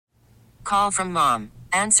call from mom.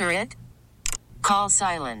 Answer it. Call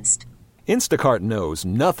silenced. Instacart knows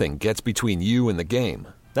nothing gets between you and the game.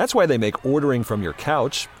 That's why they make ordering from your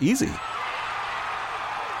couch easy.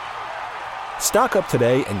 Stock up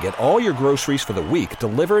today and get all your groceries for the week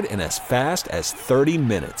delivered in as fast as 30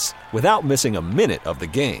 minutes without missing a minute of the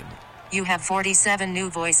game. You have 47 new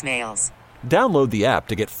voicemails. Download the app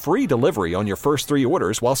to get free delivery on your first 3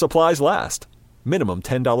 orders while supplies last. Minimum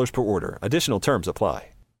 $10 per order. Additional terms apply.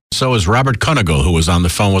 So is Robert Kunigel, who is on the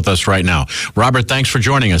phone with us right now. Robert, thanks for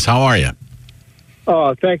joining us. How are you?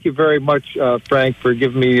 Thank you very much, Frank, for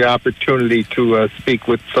giving me the opportunity to speak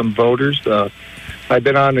with some voters. I've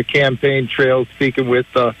been on the campaign trail speaking with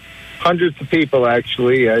hundreds of people,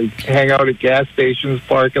 actually. I hang out at gas stations,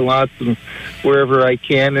 parking lots, and wherever I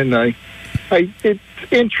can. And it's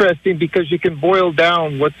interesting because you can boil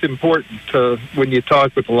down what's important when you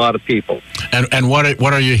talk with a lot of people. And what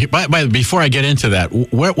are you? Before I get into that,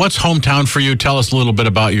 what's hometown for you? Tell us a little bit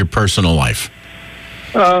about your personal life.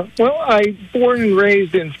 Well, I born and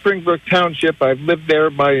raised in Springbrook Township. I've lived there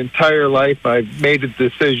my entire life. I've made a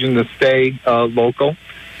decision to stay local,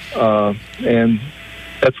 and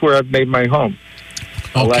that's where I've made my home.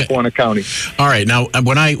 Okay. Lackawanna County. All right. Now,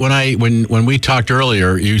 when we talked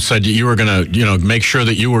earlier, you said you were going to, make sure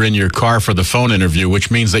that you were in your car for the phone interview,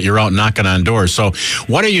 which means that you're out knocking on doors. So,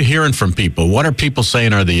 what are you hearing from people? What are people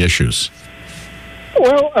saying are the issues?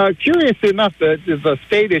 Well, curious enough, there's a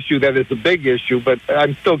state issue that is a big issue, but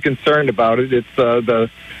I'm still concerned about it. It's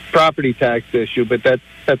the property tax issue, but that's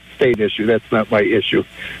a state issue. That's not my issue.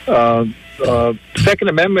 Second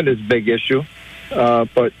Amendment is a big issue,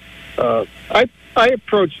 but I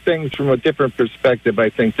approach things from a different perspective, I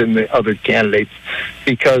think, than the other candidates,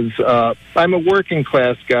 because I'm a working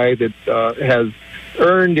class guy that has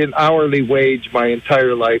earned an hourly wage my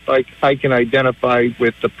entire life. I can identify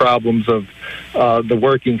with the problems of the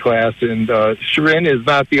working class, and Shirin is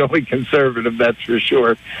not the only conservative, that's for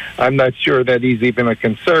sure. I'm not sure that he's even a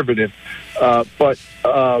conservative. But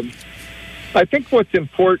I think what's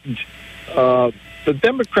important, the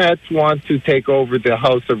Democrats want to take over the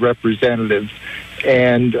House of Representatives,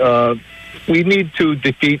 and we need to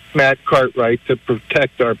defeat Matt Cartwright to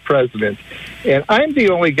protect our president. And I'm the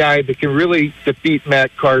only guy that can really defeat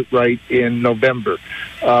Matt Cartwright in November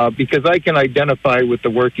because I can identify with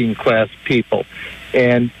the working class people.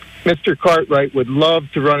 And Mr. Cartwright would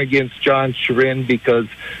love to run against John Shirin because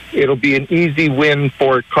it'll be an easy win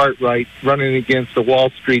for Cartwright running against the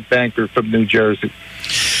Wall Street banker from New Jersey.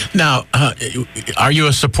 Now, are you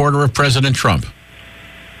a supporter of President Trump?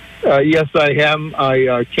 Yes, I am.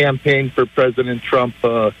 I campaigned for President Trump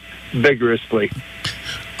vigorously.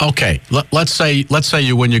 Okay, let's say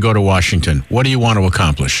when you go to Washington, what do you want to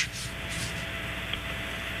accomplish?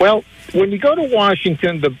 Well, when you go to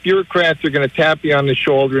Washington, the bureaucrats are going to tap you on the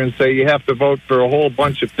shoulder and say you have to vote for a whole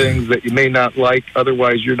bunch of things that you may not like.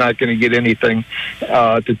 Otherwise, you're not going to get anything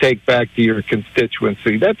to take back to your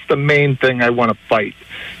constituency. That's the main thing I want to fight.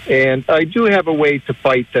 And I do have a way to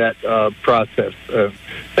fight that process.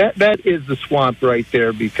 That is the swamp right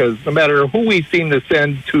there, because no matter who we seem to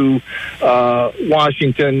send to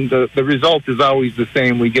Washington, the result is always the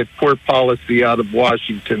same. We get poor policy out of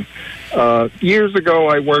Washington. Years ago,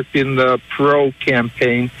 I worked in the Perot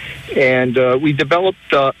campaign, and we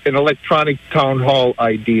developed an electronic town hall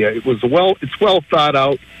idea. It's well thought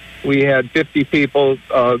out. We had 50 people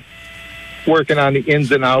working on the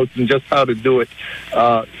ins and outs and just how to do it.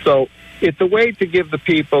 So it's a way to give the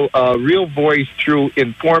people a real voice through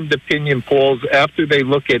informed opinion polls after they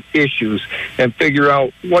look at issues and figure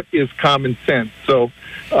out what is common sense. So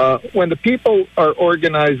when the people are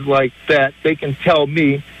organized like that, they can tell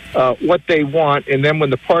me what they want, and then when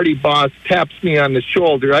the party boss taps me on the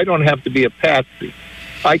shoulder, I don't have to be a patsy.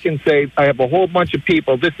 I can say, I have a whole bunch of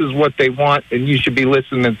people, this is what they want, and you should be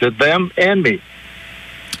listening to them and me.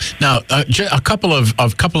 Now, a couple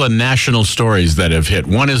of national stories that have hit.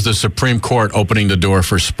 One is the Supreme Court opening the door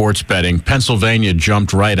for sports betting. Pennsylvania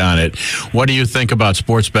jumped right on it. What do you think about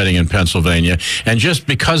sports betting in Pennsylvania? And just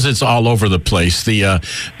because it's all over the place, the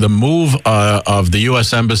move of the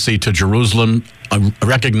U.S. Embassy to Jerusalem,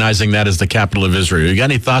 recognizing that as the capital of Israel. You got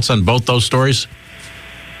any thoughts on both those stories?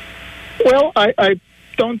 Well, I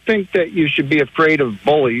don't think that you should be afraid of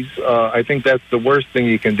bullies. I think that's the worst thing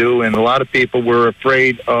you can do, and a lot of people were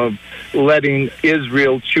afraid of letting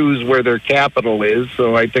Israel choose where their capital is,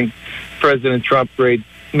 so I think President Trump made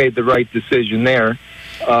the right decision there.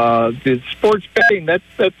 The sports betting, that's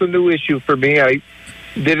a new issue for me. I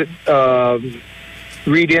didn't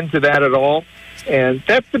read into that at all, and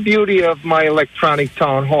that's the beauty of my electronic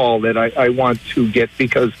town hall that I want to get,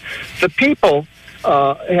 because the people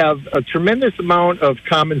have a tremendous amount of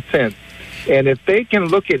common sense. And if they can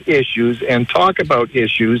look at issues and talk about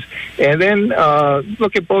issues and then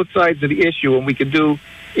look at both sides of the issue, and we can do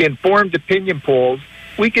informed opinion polls,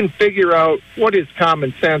 we can figure out what is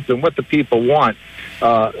common sense and what the people want.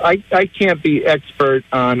 I can't be expert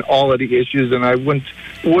on all of the issues, and I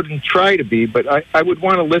wouldn't try to be, but I would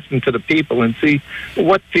want to listen to the people and see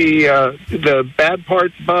what the bad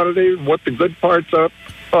parts about it is, what the good parts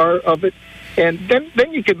are of it, and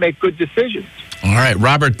then you can make good decisions. All right,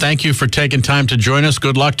 Robert, thank you for taking time to join us.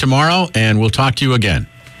 Good luck tomorrow, and we'll talk to you again.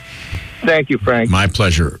 Thank you, Frank. My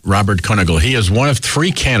pleasure. Robert Kunigel. He is one of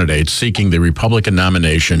 3 candidates seeking the Republican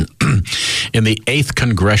nomination in the 8th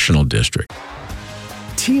Congressional District.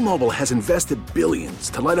 T-Mobile has invested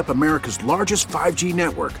billions to light up America's largest 5G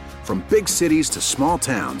network, from big cities to small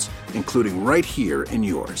towns, including right here in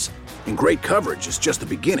yours. And great coverage is just the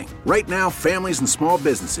beginning. Right now, families and small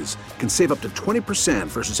businesses can save up to 20%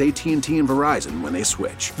 versus AT&T and Verizon when they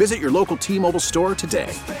switch. Visit your local T-Mobile store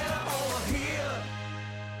today.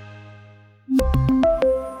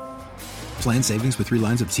 Plan savings with 3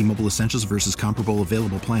 lines of T-Mobile Essentials versus comparable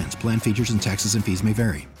available plans. Plan features and taxes and fees may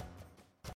vary.